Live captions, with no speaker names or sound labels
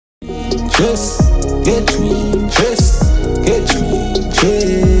interest, get me interest, get me interest.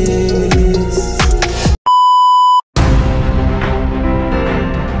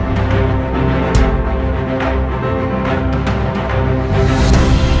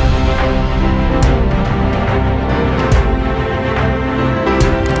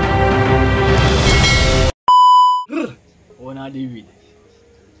 David.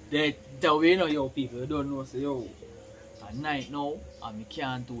 The way now, yo, people don't know, say, yo, at night now, and me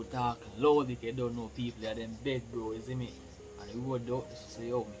can't do talk loud because you don't know people are them bed, bro, you see me? And the road out, say,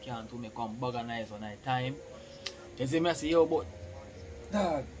 yo, me can't do me come bag and nice on night time. You see me, I say, yo, but,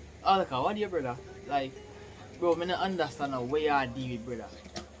 dog, Alka, what do you, brother? Like, bro, me don't understand how where you deal with, brother.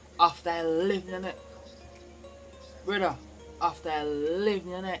 After I live in the night, brother, after I live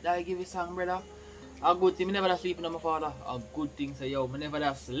in the night, that I give you song, brother. A good thing, I never sleep with my father. A good thing, say, yo, I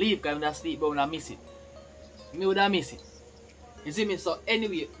never sleep because I sleep, but I miss it. Me would miss it. You see me? So,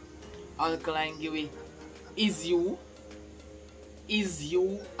 anyway, Alkaline give it is you,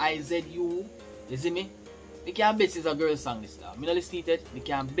 I-Z-U. You see me? We can't bet it's a girl song this time. I don't listen to it, we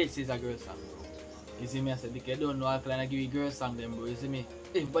can't bet it's a girl song, bro. You see me? I said, because I don't know Alkaline, I give you girl song, them, bro. You see me?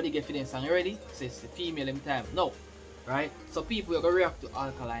 Everybody get feeling song already, say it's the female them time. No. Right? So, people are going to react to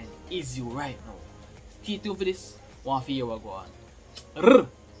Alkaline is you right now. Stay tuned for this. One for you will go on. The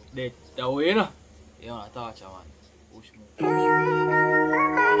way you know. You want to touch man. Push me.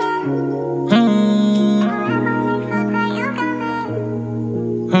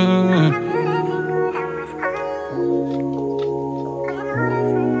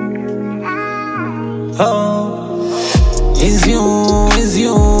 Oh, is you, is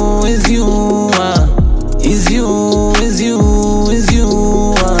you, is you, is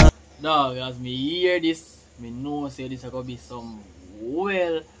you. Dog, as me hear this, me know say this is going to be some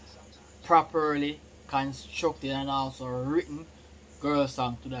well properly constructed and also written girl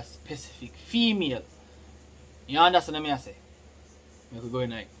song to that specific female. You understand what I say? We could go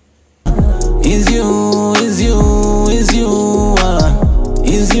in like is you, is you, is you,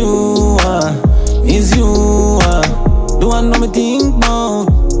 is you, is you, do I know me think about?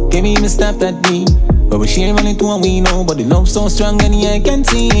 Give me stop that beat. But we share running to what we know, but the love so strong and I can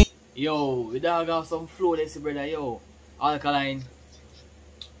see. Yo, we dog have some flow, let's see, brother. Yo, Alkaline.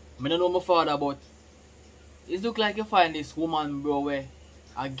 I don't know my father, but it look like you find this woman, bro, where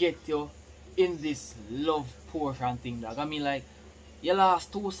I get you in this love portion thing, dog. I mean, like, your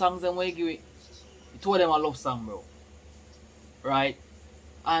last two songs, and where you give it, two of them are love song, bro. Right?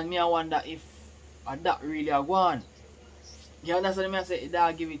 And me, I wonder if that really a one. You understand me? I say,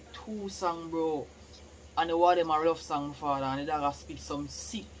 dog give it two songs, bro. And the one of them are love song, father, and the dog spit some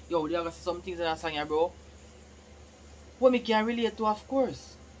sick. Yo, they have some things in that song here, bro. What me can relate to, of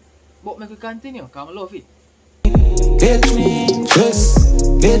course. But me can continue, because I love it. Get me interest,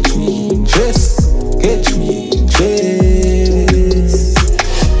 get me interest, get me interest.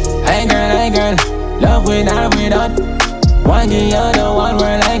 Hey girl, love without. One give you the one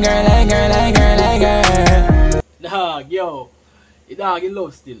word, like girl. Dog, yo. The dog in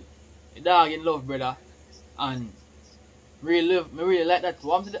love still. The dog in love, brother. And me really like that.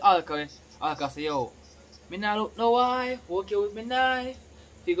 One to the Alkaline. Alkaline say, yo, me not look no wife, okay with me knife,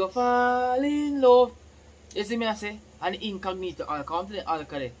 we go fall in love. You see me I say? And incognito Alkaline, come to the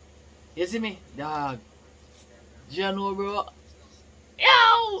Alkaline. You see me? Dog. You know, bro.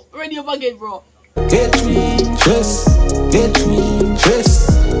 Yo! Ready up again, bro. Get me interest, get me interest,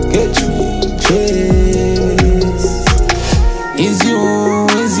 get me interest. Is you,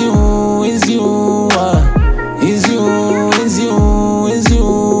 is you, is you, is you, is you, is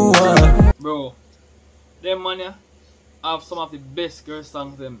you, Bro, them man ya have some of the best girl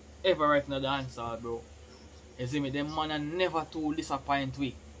songs them ever written in the dancehall, bro. You see me? Them man ya never too disappoint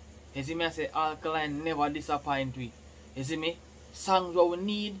we. You see me? I say Alkaline never disappoint we. You see me? Songs what we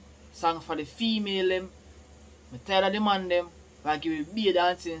need, songs for the female them. Me tired of the man them, but I give you be a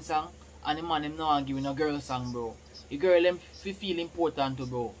dancing song, and the man them now I give you a girl song, bro. The girl them feel important too,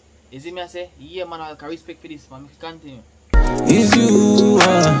 bro. You see me I say? Yeah man, I'll respect for this man. Continue. Is you,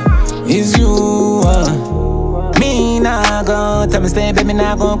 is you, me nah go, tell me stay, baby,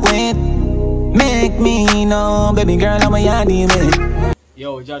 nah go quit. Make me know, baby girl, I'm a yardie with.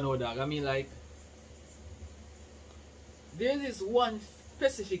 Yo, Jano dog, I mean like, there is one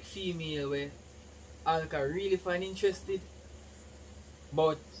specific female where Alka really find interested,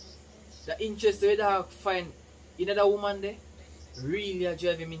 but the interest where dog find in another woman there, really a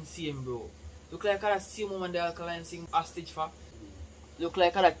drive him insane, bro. Look like that same woman the Alkaline sing hostage for. Look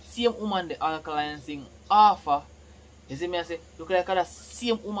like that same woman the Alkaline sing offer. You see me I say, look like that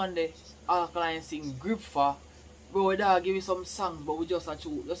same woman the Alkaline sing grip for. bro, dog give you some songs, but we just a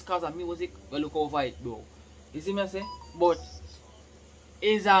shoot. Just cause of music, we look over it, bro. You see me say? But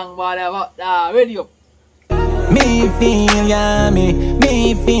it's on whatever. Ready up. Me feel yummy,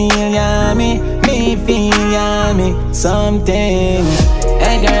 me feel yummy, me feel yummy. Something.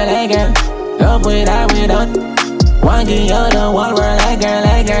 Hey girl, love without. Want you the whole world, like girl.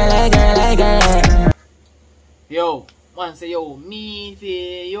 Yo, man say yo, me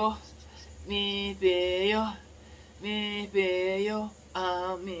feel yo, me feel yo, me feel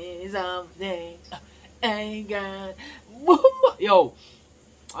yo, me someday. Hey girl, boom. Yo,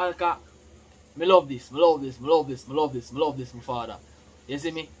 Alka, me love this, my father. You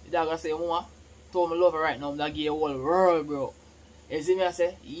see me? The dog I say, Mama, told me love her right now, I'm gonna give you a whole world, bro. You see me? I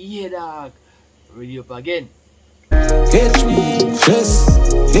say, yeah, dog. Ready up again. Catch me, chase,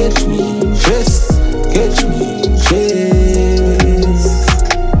 catch me, chase, catch me, chase.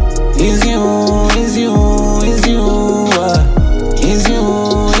 Is you, is you, is you, is you,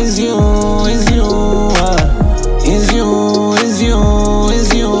 is you, is you, is you, is you,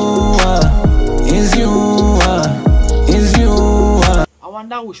 is you, is you, is you. I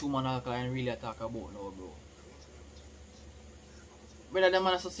wonder which woman Alkaline really talk about now, bro. Brother, them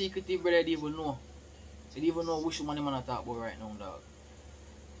man are so secretive, brother, they even know. They don't even know which woman the man talk about right now, dog.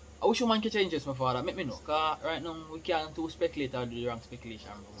 I wish woman can change this, my father. Make me know. Because right now we can't too speculate or do the wrong speculation,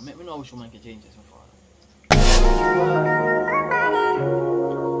 bro. Make me know which woman can change this, my father.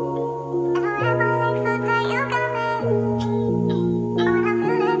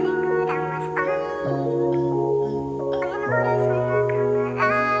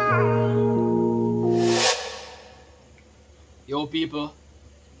 Yo, people,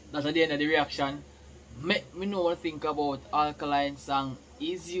 that's the end of the reaction. Make me know what to think about Alkaline song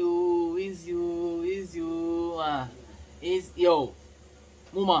Is You, Is You, Is You, Is Yo,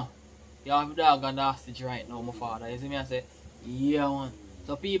 Mama, you have the dog on the hostage right now, my father. You see me? I say, yeah, man.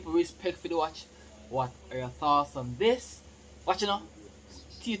 So people, respect for the watch. What are your thoughts on this? Watch it now.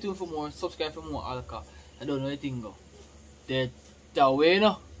 Stay tuned for more. Subscribe for more Alka. I don't know anything go. That way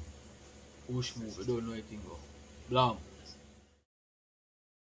now. Push move. I don't know anything go. Blam.